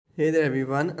Hey there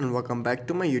everyone and welcome back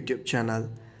to my YouTube channel.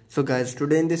 So guys,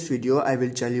 today in this video I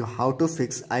will tell you how to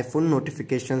fix iPhone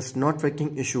notifications not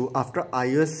working issue after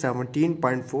iOS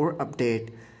 17.4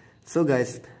 update. So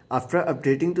guys, after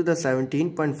updating to the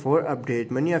 17.4 update,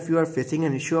 many of you are facing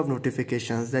an issue of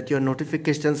notifications, that your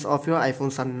notifications of your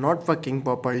iPhones are not working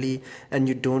properly and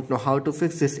you don't know how to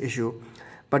fix this issue.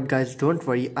 But guys, don't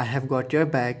worry, I have got your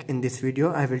back. In this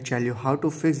video I will tell you how to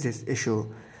fix this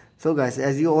issue. So guys,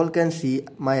 as you all can see,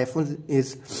 my iPhone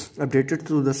is updated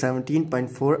to the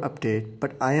 17.4 update,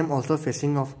 but I am also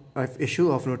facing an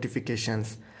issue of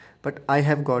notifications. But I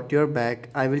have got your back.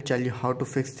 I will tell you how to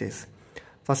fix this.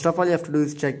 First of all, you have to do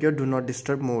is check your do not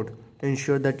disturb mode to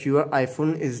ensure that your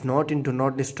iPhone is not in do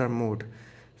not disturb mode.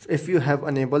 So if you have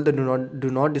enabled the do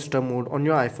not disturb mode on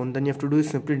your iPhone, then you have to do is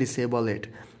simply disable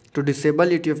it. To disable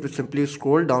it, you have to simply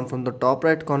scroll down from the top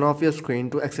right corner of your screen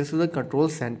to access to the control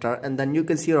center, and then you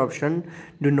can see your option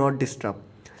do not disturb.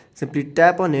 Simply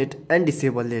tap on it and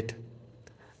disable it.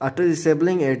 After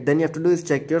disabling it, then you have to do is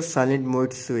check your silent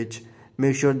mode switch.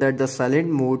 Make sure that the silent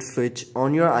mode switch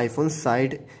on your iPhone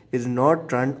side is not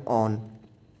turned on.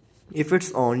 If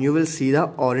it's on, you will see the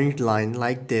orange line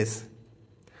like this.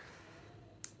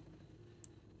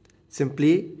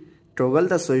 Simply toggle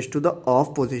the switch to the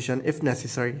off position if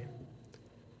necessary.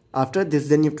 After this,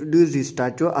 then you have to do is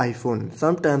restart your iPhone.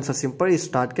 Sometimes a simple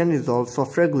restart can resolve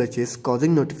software glitches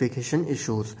causing notification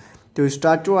issues. To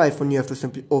restart your iPhone, you have to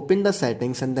simply open the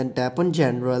settings and then tap on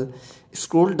general,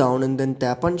 scroll down and then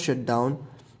tap on shutdown.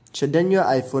 Shut down your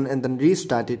iPhone and then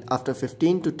restart it after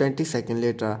 15 to 20 seconds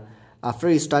later. After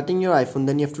restarting your iPhone,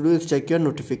 then you have to do is check your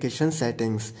notification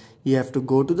settings. You have to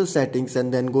go to the settings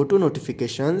and then go to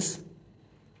notifications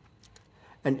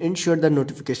and ensure the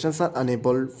notifications are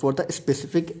enabled for the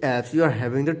specific apps you are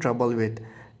having the trouble with.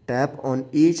 Tap on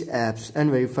each apps and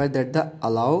verify that the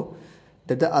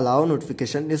allow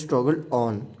notification is toggled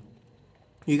on.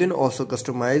 You can also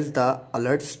customize the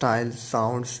alert style,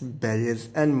 sounds, badges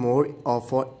and more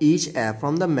for each app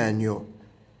from the menu.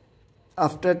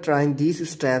 After trying these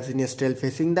steps and you're still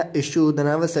facing the issue, then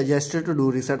I was suggested to do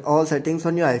reset all settings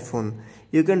on your iPhone.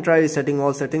 You can try resetting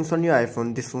all settings on your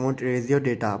iPhone. This won't erase your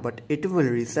data, but it will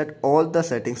reset all the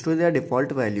settings to their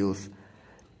default values.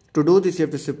 To do this, you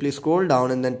have to simply scroll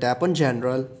down and then tap on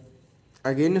general.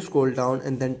 Again you scroll down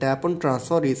and then tap on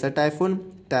transfer reset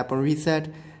iPhone. Tap on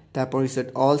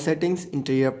reset all settings,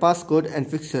 enter your passcode and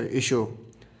fix your issue.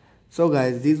 So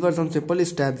guys, these were some simple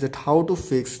steps that how to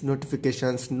fix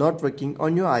notifications not working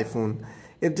on your iPhone.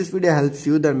 If this video helps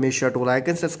you, then make sure to like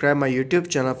and subscribe my YouTube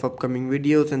channel for upcoming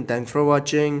videos, and thanks for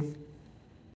watching.